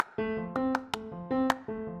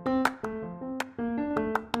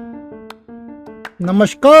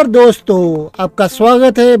नमस्कार दोस्तों, आपका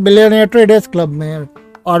स्वागत है बिलियनियर ट्रेडर्स क्लब में।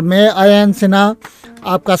 और मैं अयन सिन्हा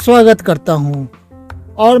आपका स्वागत करता हूं।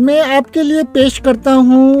 और मैं आपके लिए पेश करता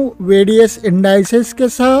हूं वेरियस इंडाइसेस के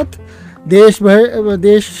साथ देश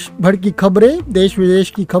भर की खबरें, देश विदेश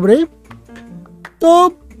की खबरें। तो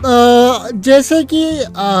जैसे कि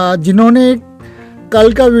जिन्होंने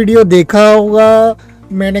कल का वीडियो देखा होगा,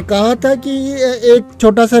 मैंने कहा था कि एक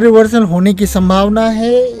छोटा सा रिवर्सल होने की संभावना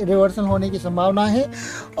है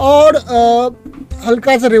और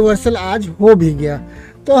हल्का सा रिवर्सल आज हो भी गया।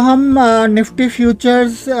 तो हम निफ्टी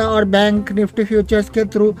फ्यूचर्स और बैंक निफ्टी फ्यूचर्स के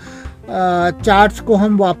थ्रू चार्ट्स को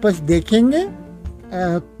हम वापस देखेंगे,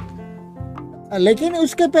 लेकिन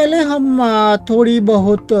उसके पहले हम थोड़ी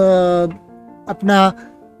बहुत अपना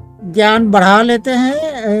ज्ञान बढ़ा लेते हैं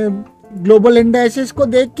ग्लोबल इंडाइसेस को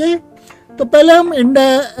देख के। तो पहले हम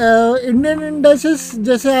इंडियन इंडाइसेस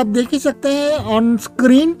जैसे आप देख ही सकते हैं ऑन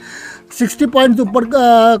स्क्रीन 60 पॉइंट्स ऊपर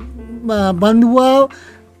बंद हुआ।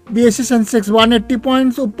 बीएसई सेंसेक्स 180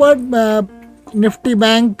 पॉइंट्स ऊपर, निफ्टी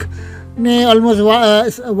बैंक ने ऑलमोस्ट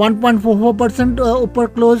 1.44% ऊपर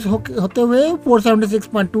क्लोज होते हुए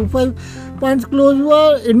 476.25 पॉइंट्स क्लोज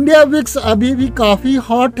हुआ। इंडिया विक्स अभी भी काफ़ी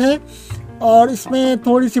हॉट है और इसमें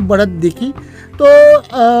थोड़ी सी बढ़त दिखी। तो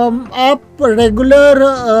आप रेगुलर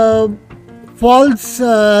फॉल्स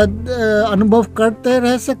अनुभव करते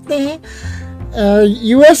रह सकते हैं।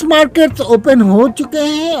 यूएस मार्केट्स ओपन हो चुके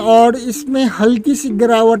हैं और इसमें हल्की सी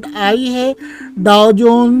गिरावट आई है। डाउ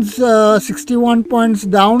जोन्स 61 पॉइंट्स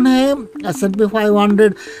डाउन है, S&P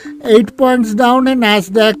 500 8 पॉइंट्स डाउन है,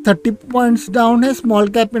 नैस्डैक 30 पॉइंट्स डाउन है, स्मॉल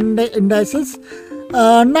कैप इंडाइसेस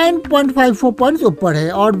 9.54 पॉइंट्स ऊपर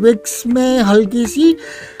है और विक्स में हल्की सी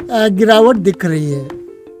गिरावट दिख रही है।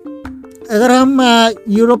 अगर हम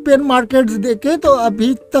यूरोपियन मार्केट्स देखें तो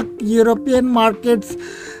अभी तक यूरोपियन मार्केट्स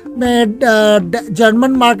में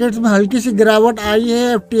जर्मन मार्केट्स में हल्की सी गिरावट आई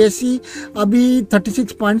है। FTSE अभी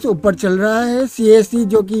 36 पॉइंट्स ऊपर चल रहा है। CAC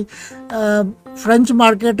जो कि फ्रेंच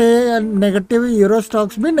मार्केट है नेगेटिव है, यूरो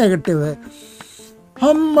स्टॉक्स भी नेगेटिव है।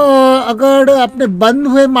 हम अगर अपने बंद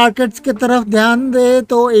हुए मार्केट्स की तरफ ध्यान दें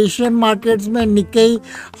तो एशियन मार्केट्स में निक्केई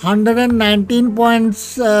 119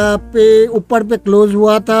 पॉइंट्स पे ऊपर पे क्लोज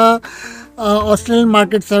हुआ था। ऑस्ट्रेलियन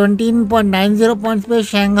मार्केट 17.90 पॉइंट्स पे,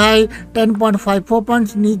 शंघाई 10.54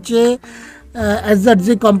 पॉइंट्स नीचे,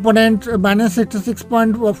 SZC component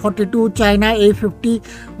 -66.42, China A50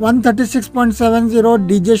 136.70,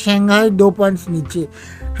 DJ Shanghai 2 points नीचे।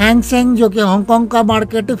 हैंगसेंग जो कि हांगकांग का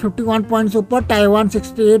मार्केट है 51 पॉइंट्स ऊपर, ताइवान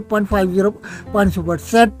 68.50 पॉइंट्स ऊपर।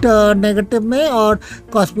 सेट नेगेटिव में और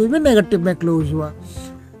कॉस्पी भी नेगेटिव में क्लोज हुआ।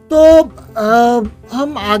 तो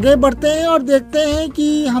हम आगे बढ़ते हैं और देखते हैं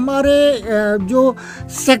कि हमारे जो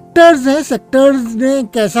सेक्टर्स हैं, सेक्टर्स ने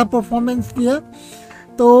कैसा परफॉर्मेंस दिया।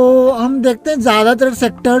 तो हम देखते हैं ज़्यादातर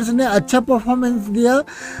सेक्टर्स ने अच्छा परफॉर्मेंस दिया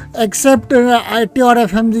एक्सेप्ट IT और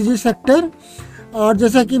FMCG सेक्टर। और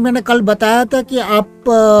जैसा कि मैंने कल बताया था कि आप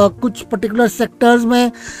कुछ पर्टिकुलर सेक्टर्स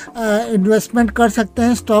में इन्वेस्टमेंट कर सकते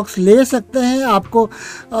हैं, स्टॉक्स ले सकते हैं। आपको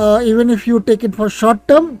even if you take it for short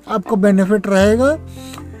term आपको बेनिफिट रहेगा।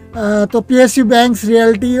 तो PSU बैंक्स,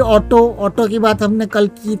 रियल्टी, ऑटो की बात हमने कल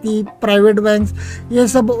की थी, प्राइवेट बैंक्स, ये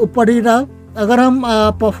सब ऊपर ही रहा। अगर हम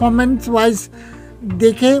परफॉर्मेंस वाइज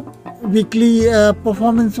देखें वीकली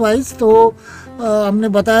परफॉर्मेंस वाइज तो हमने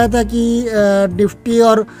बताया था कि निफ्टी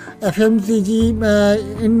और FMCG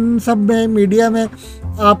इन सब में मीडिया में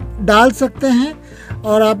आप डाल सकते हैं।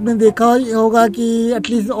 और आपने देखा होगा कि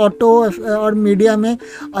एटलीस्ट ऑटो और मीडिया में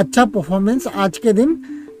अच्छा परफॉर्मेंस आज के दिन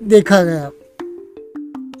देखा गया।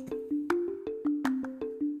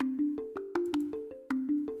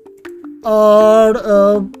 और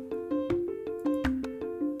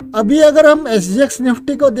अभी अगर हम SGX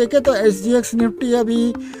निफ्टी को देखें तो SGX निफ्टी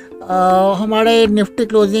अभी हमारे निफ्टी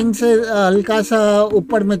क्लोजिंग से हल्का सा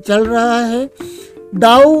ऊपर में चल रहा है।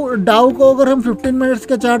 डाउ को अगर हम 15 मिनट्स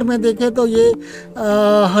के चार्ट में देखें तो ये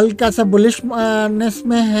हल्का सा बुलिशनेस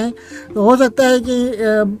में है। तो हो सकता है कि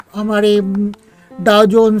हमारी डाउ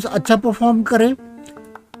जोन्स अच्छा परफॉर्म करें।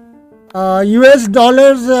 US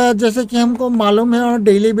डॉलर्स जैसे कि हमको मालूम है ऑन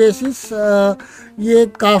डेली बेसिस ये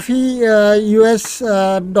काफ़ी US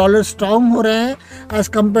डॉलर स्ट्रॉन्ग हो रहे हैं as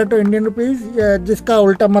compared to Indian rupees, जिसका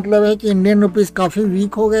उल्टा मतलब है कि इंडियन रुपीज़ काफ़ी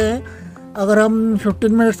वीक हो गए हैं। अगर हम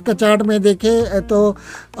 15 मिनट्स का चार्ट में देखें तो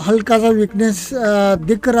हल्का सा वीकनेस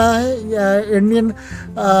दिख रहा है। इंडियन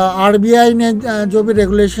RBI ने जो भी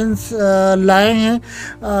रेगुलेशंस लाए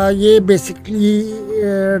हैं ये basically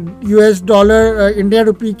US dollar Indian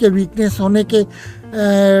rupee के वीकनेस होने के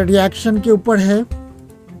रिएक्शन के ऊपर है।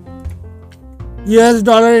 यूएस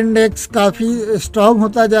डॉलर इंडेक्स काफ़ी स्ट्रांग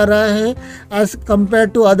होता जा रहा है as compared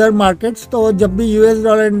to other markets. तो जब भी यूएस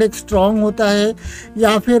डॉलर इंडेक्स स्ट्रांग होता है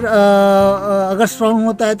या फिर अगर स्ट्रांग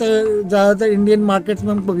होता है तो ज़्यादातर इंडियन मार्केट्स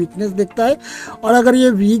में हमको वीकनेस दिखता है, और अगर ये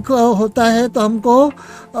वीक होता है तो हमको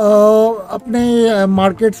अपने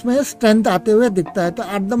मार्केट्स में स्ट्रेंथ आते हुए दिखता है। तो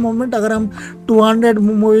एट द मोमेंट अगर हम 200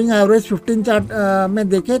 मूविंग एवरेज 15 चार्ट में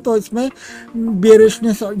देखें तो इसमें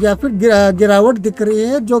बेरिशनेस या फिर गिरावट दिख रही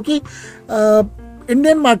है, जो कि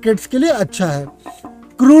इंडियन मार्केट्स के लिए अच्छा है।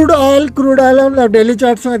 क्रूड ऑयल हम डेली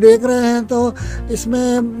चार्ट्स में देख रहे हैं तो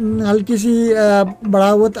इसमें हल्की सी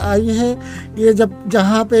बढ़ावट आई है। ये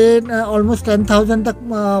जहाँ पे ऑलमोस्ट 10,000 तक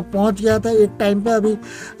पहुँच गया था एक टाइम पे, अभी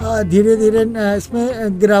धीरे धीरे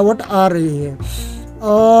इसमें गिरावट आ रही है,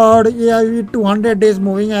 और ये अभी 200 डेज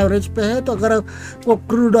मूविंग एवरेज पे है। तो अगर आपको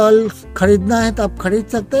क्रूड ऑयल ख़रीदना है तो आप ख़रीद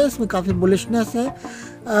सकते हैं, इसमें काफ़ी बुलिशनेस है।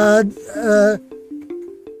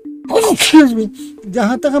 एक्सक्यूज मी,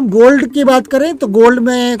 जहाँ तक हम गोल्ड की बात करें तो गोल्ड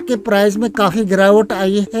में के प्राइस में काफ़ी गिरावट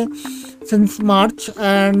आई है सिंस मार्च,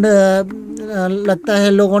 एंड लगता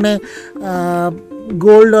है लोगों ने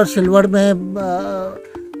गोल्ड और सिल्वर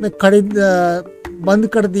में खरीद बंद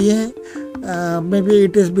कर दिए हैं। May be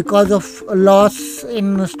it is because of loss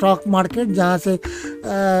in stock market, जहाँ से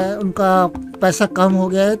उनका पैसा कम हो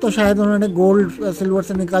गया है, तो शायद उन्होंने गोल्ड सिल्वर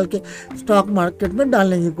से निकाल के स्टॉक मार्केट में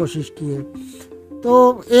डालने की कोशिश की है। तो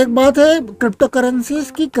एक बात है क्रिप्टो करेंसीज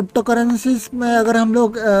की। क्रिप्टो करेंसीज में अगर हम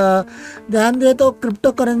लोग ध्यान दें तो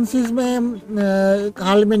क्रिप्टो करेंसीज में एक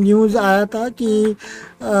हाल में न्यूज़ आया था कि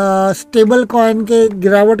स्टेबल कॉइन के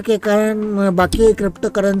गिरावट के कारण बाकी क्रिप्टो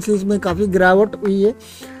करेंसीज में काफ़ी गिरावट हुई है।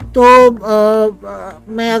 तो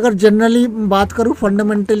मैं अगर जनरली बात करूं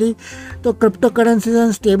फंडामेंटली, तो crypto currencies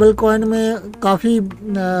and stable coin में काफ़ी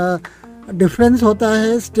डिफरेंस होता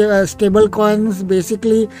है। Stable coins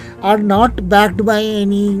basically are not backed by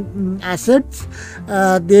any assets,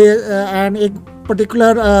 they and एक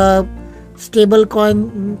पर्टिकुलर स्टेबल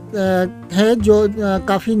कॉइन है जो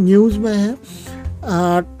काफ़ी न्यूज़ में है,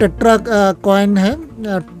 टेट्रा कॉइन है,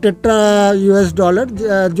 टेट्रा यूएस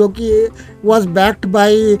डॉलर, जो कि was backed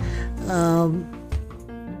by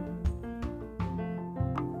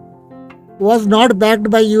was not backed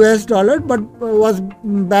by US dollar but was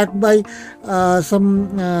backed by some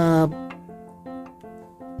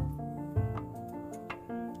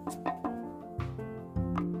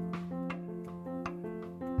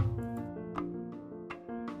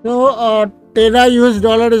Terra US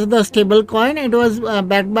dollar is the stable coin. It was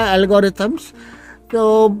backed by algorithms. So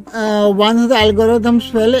once the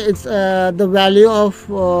algorithms fell, it's the value of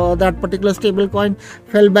that particular stable coin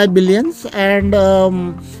fell by billions, and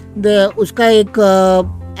उसका एक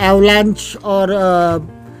avalanche और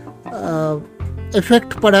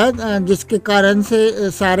effect पड़ा, जिसके कारण से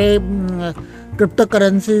सारे crypto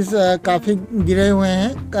currencies काफ़ी गिरे हुए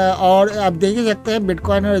हैं। और आप देख ही सकते हैं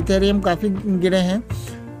बिटकॉइन और इथेरियम काफ़ी गिरे हैं।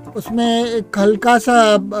 उसमें एक हल्का सा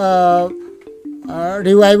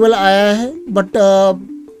रिवाइवल आया है, बट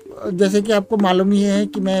जैसे कि आपको मालूम ही है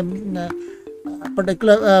कि मैं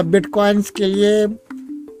पर्टिकुलर बिटकॉइंस के लिए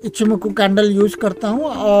इचिमोकू कैंडल यूज़ करता हूँ,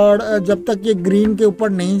 और जब तक ये ग्रीन के ऊपर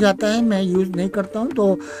नहीं जाता है मैं यूज़ नहीं करता हूँ।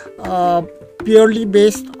 तो purely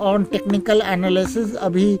based on technical analysis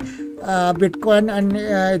अभी bitcoin and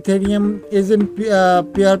Ethereum is in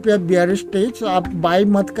pure bearish stage. आप बाई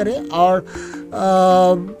मत करें, और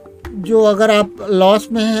जो अगर आप लॉस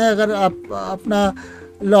में हैं, अगर आप अपना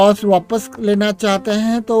लॉस वापस लेना चाहते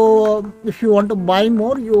हैं तो if you want to bye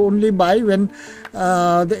more you only by when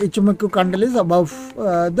the Ichimoku candle is above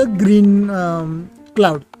the green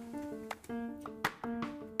cloud.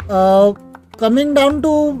 Coming down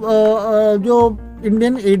to जो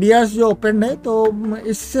इंडियन एडीआर्स जो ओपन है, तो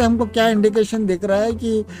इससे हमको क्या इंडिकेशन दिख रहा है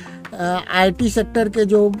कि आईटी सेक्टर के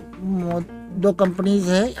जो दो कंपनीज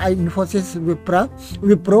हैं, इन्फोसिस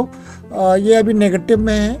विप्रो, ये अभी नेगेटिव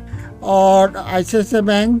में है, और ICICI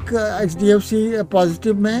बैंक HDFC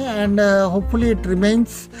पॉजिटिव में है, and hopefully it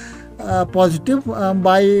remains positive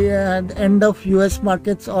bye end of US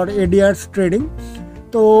markets और ADRs ट्रेडिंग।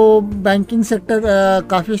 तो बैंकिंग सेक्टर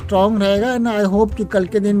काफ़ी स्ट्रॉन्ग रहेगा, एंड आई होप कि कल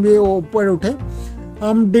के दिन भी वो ऊपर उठे।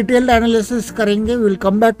 हम डिटेल्ड एनालिसिस करेंगे। Will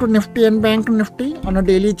come back to Nifty and bank Nifty on a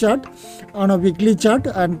daily chart, on a weekly chart,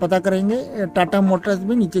 and पता करेंगे। टाटा मोटर्स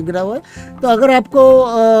भी नीचे गिरा हुआ है। तो अगर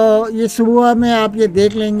आपको ये सुबह में आप ये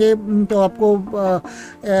देख लेंगे तो आपको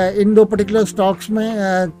इन दो पर्टिकुलर स्टॉक्स में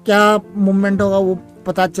क्या मूवमेंट होगा वो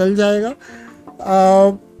पता चल जाएगा।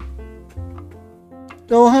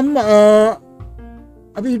 तो हम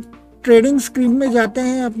अभी ट्रेडिंग स्क्रीन में जाते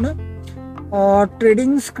हैं अपना, और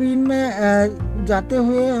ट्रेडिंग स्क्रीन में जाते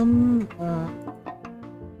हुए हम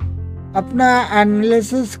अपना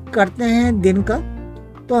एनालिसिस करते हैं दिन का,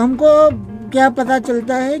 तो हमको क्या पता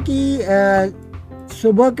चलता है कि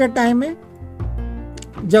सुबह के टाइम में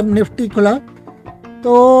जब निफ्टी खुला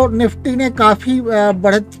तो निफ्टी ने काफ़ी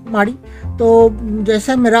बढ़त मारी। तो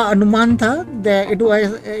जैसा मेरा अनुमान था, इट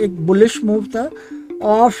वाज एक बुलिश मूव था,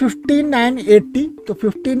 और 5980, तो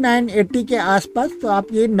 5980 के आसपास, तो आप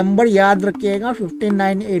ये नंबर याद रखिएगा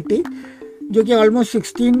 5980, जो कि ऑलमोस्ट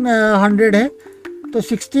 1600 है। तो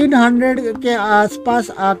 1600 के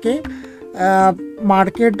आसपास आके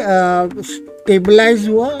मार्केट स्टेबलाइज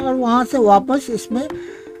हुआ और वहाँ से वापस इसमें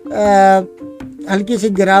हल्की सी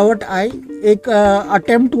गिरावट आई। एक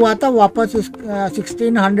अटेम्प्ट हुआ था वापस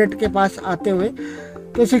 1600 के पास आते हुए,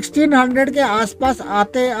 तो 1600 के आसपास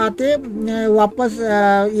आते आते वापस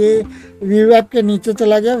ये वीवैप के नीचे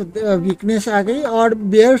चला गया, वीकनेस आ गई और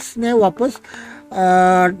बियर्स ने वापस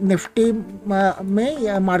निफ्टी में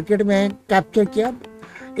या मार्केट में कैप्चर किया।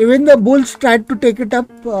 Even the bulls tried to take it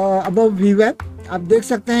up above वीवैप। आप देख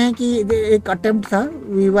सकते हैं कि एक अटेम्प्ट था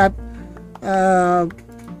वीवैप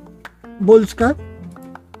बुल्स का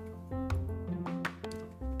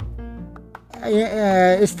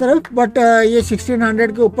इस तरफ, बट ये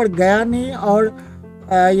 1600 के ऊपर गया नहीं और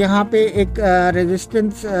यहाँ पे एक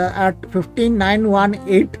रेजिस्टेंस एट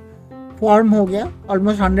 15918 फॉर्म हो गया,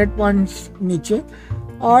 ऑलमोस्ट 100 पॉइंट्स नीचे,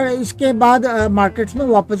 और इसके बाद मार्केट्स में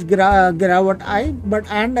वापस गिरावट आई। But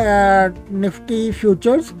and Nifty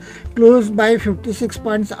futures close by 56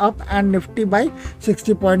 points up and Nifty bye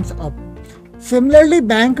 60 points up. Similarly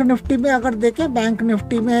bank Nifty में अगर देखें, बैंक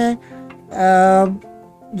निफ्टी में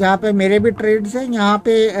जहाँ पे मेरे भी ट्रेड्स हैं, यहाँ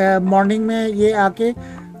पे मॉर्निंग में ये आके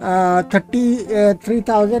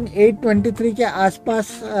 33,823 के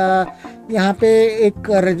आसपास यहाँ पे एक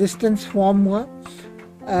रेजिस्टेंस फॉर्म हुआ।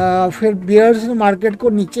 फिर बियर्स मार्केट को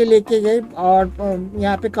नीचे लेके गए और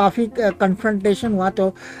यहाँ पे काफ़ी कन्फ्रंटेशन हुआ,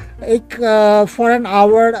 तो एक फॉर एन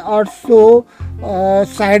आवर और सो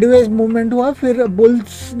साइडवेज मूवमेंट हुआ। फिर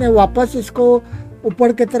बुल्स ने वापस इसको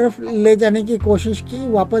ऊपर की तरफ ले जाने की कोशिश की,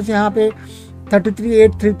 वापस यहाँ पे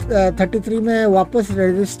 33,833 में वापस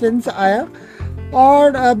रेजिस्टेंस आया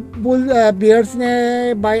और बियर्स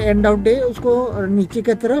ने बाय एंड ऑफ डे उसको नीचे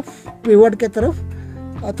की तरफ पिवट की तरफ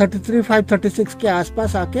 33,536 के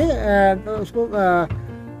आसपास आके उसको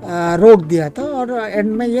रोक दिया था और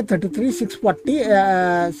एंड में ये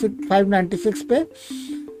 33,640 596 पे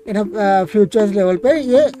इन फ्यूचर्स लेवल पे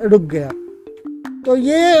ये रुक गया। तो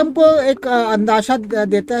ये हमको एक अंदाज़ा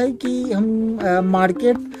देता है कि हम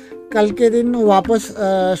मार्केट कल के दिन वापस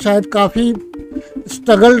शायद काफ़ी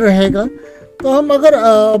स्ट्रगल रहेगा। तो हम अगर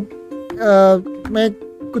मैं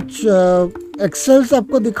कुछ एक्सेल्स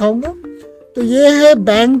आपको दिखाऊंगा, तो ये है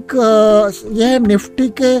बैंक, ये है निफ्टी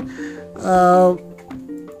के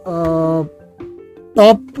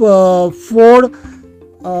टॉप 4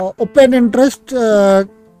 ओपन इंटरेस्ट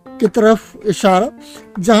की तरफ इशारा,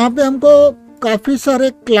 जहाँ पे हमको काफ़ी सारे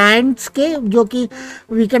क्लाइंट्स के, जो कि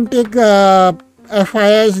we can take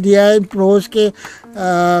FIS DI pros के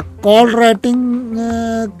कॉल राइटिंग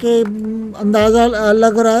के अंदाज़ा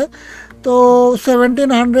लग रहा है। तो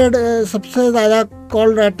 1700 सबसे ज़्यादा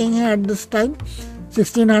कॉल राइटिंग है एट दिस टाइम,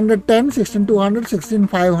 1610, 16200,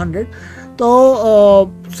 16500। तो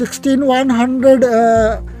 16100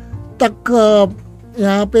 तक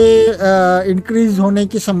यहाँ पे इंक्रीज होने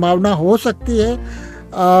की संभावना हो सकती है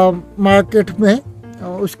मार्केट में।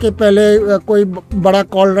 उसके पहले कोई बड़ा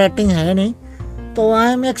कॉल राइटिंग है नहीं, तो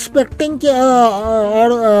आई एम एक्सपेक्टिंग कि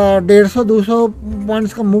और 150-200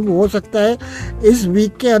 पॉइंट्स का मूव हो सकता है इस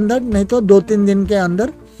वीक के अंदर, नहीं तो 2-3 दिन के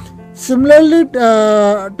अंदर। Similarly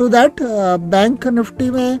to that bank Nifty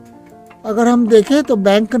में अगर हम देखें, तो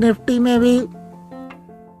बैंक निफ्टी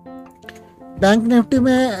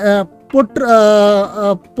में पुट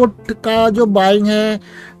का जो बाइंग है,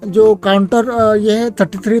 जो काउंटर ये है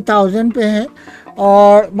 33,000 पे है,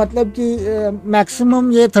 और मतलब कि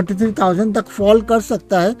मैक्सिमम ये 33,000 तक फॉल कर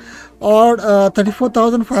सकता है, और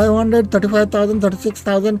 34,500, 35,000,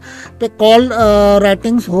 36,000 पे कॉल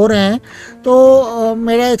राइटिंग्स हो रहे हैं। तो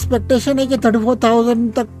मेरा एक्सपेक्टेशन है कि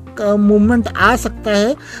 34,000 तक मूवमेंट आ सकता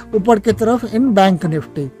है ऊपर की तरफ इन बैंक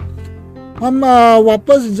निफ्टी। हम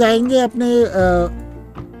वापस जाएंगे अपने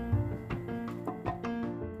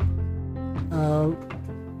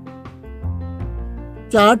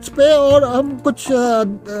चार्ट्स पे और हम कुछ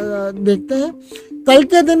देखते हैं। कल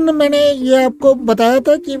के दिन मैंने ये आपको बताया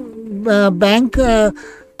था कि बैंक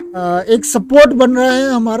एक सपोर्ट बन रहा है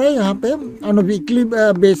हमारा यहाँ पे ऑन अ वीकली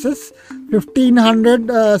बेसिस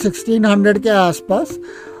 1500 1600 के आसपास,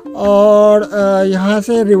 और यहाँ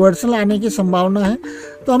से रिवर्सल आने की संभावना है।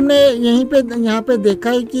 तो हमने यहाँ पे देखा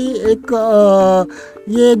है कि एक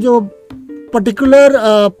ये जो पर्टिकुलर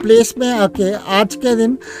प्लेस में आके आज के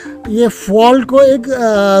दिन ये फॉल को एक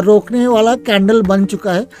रोकने वाला कैंडल बन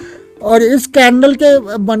चुका है। और इस कैंडल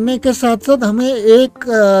के बनने के साथ साथ हमें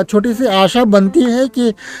एक छोटी सी आशा बनती है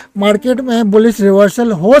कि मार्केट में बुलिश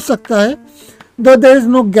रिवर्सल हो सकता है, though there is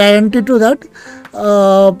no guarantee to that.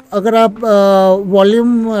 अगर आप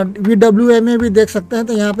वॉल्यूम VWA में भी देख सकते हैं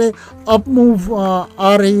तो यहाँ पे अप मूव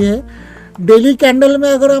आ रही है। डेली कैंडल में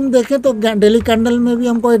अगर हम देखें तो डेली कैंडल में भी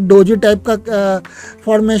हमको एक डोजी टाइप का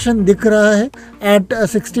फॉर्मेशन दिख रहा है एट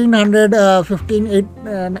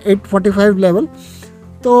 1615 लेवल।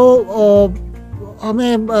 तो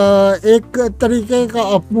हमें एक तरीके का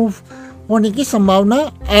अपमूव होने की संभावना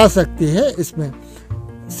आ सकती है इसमें।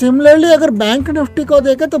 सिमिलरली अगर बैंक निफ्टी को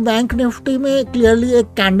देखें तो बैंक निफ्टी में क्लियरली एक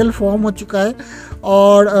कैंडल फॉर्म हो चुका है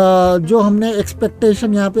और जो हमने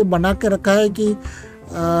एक्सपेक्टेशन यहाँ पे बना के रखा है कि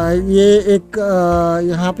ये एक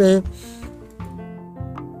यहाँ पे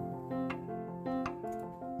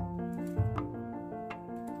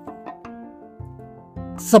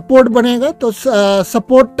सपोर्ट बनेगा, तो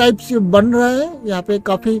सपोर्ट टाइप्स बन रहा है यहाँ पे,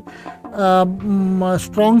 काफ़ी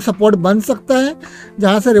स्ट्रॉन्ग सपोर्ट बन सकता है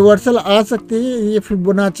जहाँ से रिवर्सल आ सकती है। ये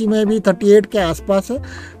फिबोनाची में भी 38 के आसपास है,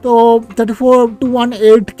 तो 34 to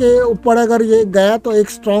 18 के ऊपर अगर ये गया तो एक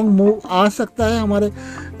स्ट्रॉन्ग मूव आ सकता है हमारे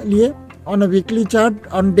लिए। On a weekly chart,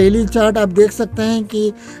 on daily chart आप देख सकते हैं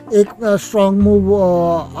कि एक स्ट्रॉन्ग मूव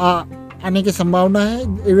आने की संभावना है।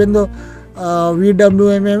 इवन दो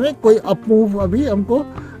VWA में कोई अप मूव अभी हमको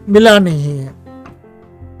मिला नहीं है।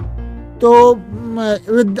 तो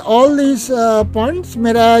विद ऑल दिस पॉइंट्स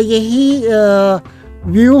मेरा यही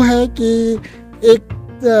व्यू है कि एक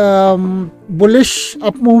बुलिश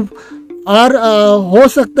अप मूव और हो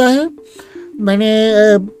सकता है। मैंने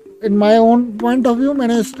in my own point of view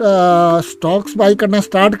मैंने स्टॉक्स बाई करना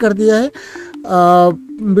स्टार्ट कर दिया है,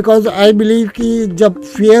 बिकॉज आई बिलीव कि जब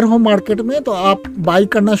फेयर हो मार्केट में तो आप बाई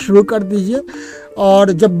करना शुरू कर दीजिए,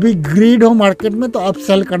 और जब भी ग्रीड हो मार्केट में तो आप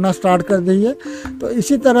सेल करना स्टार्ट कर दीजिए। तो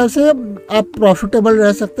इसी तरह से आप प्रॉफिटेबल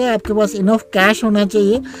रह सकते हैं। आपके पास इनफ कैश होना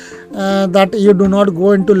चाहिए that you do not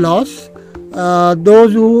go into loss.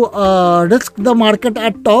 Those who risk the market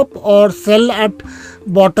at top और sell at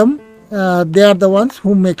bottom, they are the ones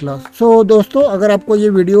who make loss. So दोस्तों, अगर आपको ये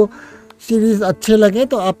वीडियो सीरीज़ अच्छे लगे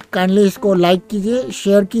तो आप काइंडली इसको लाइक कीजिए,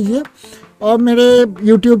 शेयर कीजिए, और मेरे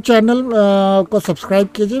YouTube चैनल को सब्सक्राइब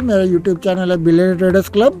कीजिए। मेरा YouTube चैनल है बिलियनर ट्रेडर्स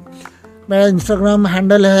क्लब। मेरा इंस्टाग्राम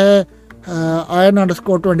हैंडल है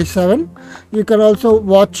IN_27। You can also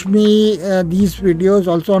watch me these videos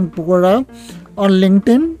also on Pagora, on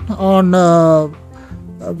LinkedIn, on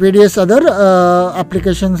various other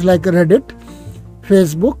applications like Reddit,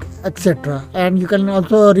 Facebook, etc. And you can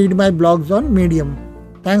also read my blogs on Medium.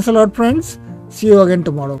 Thanks a lot, friends. See you again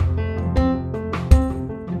tomorrow.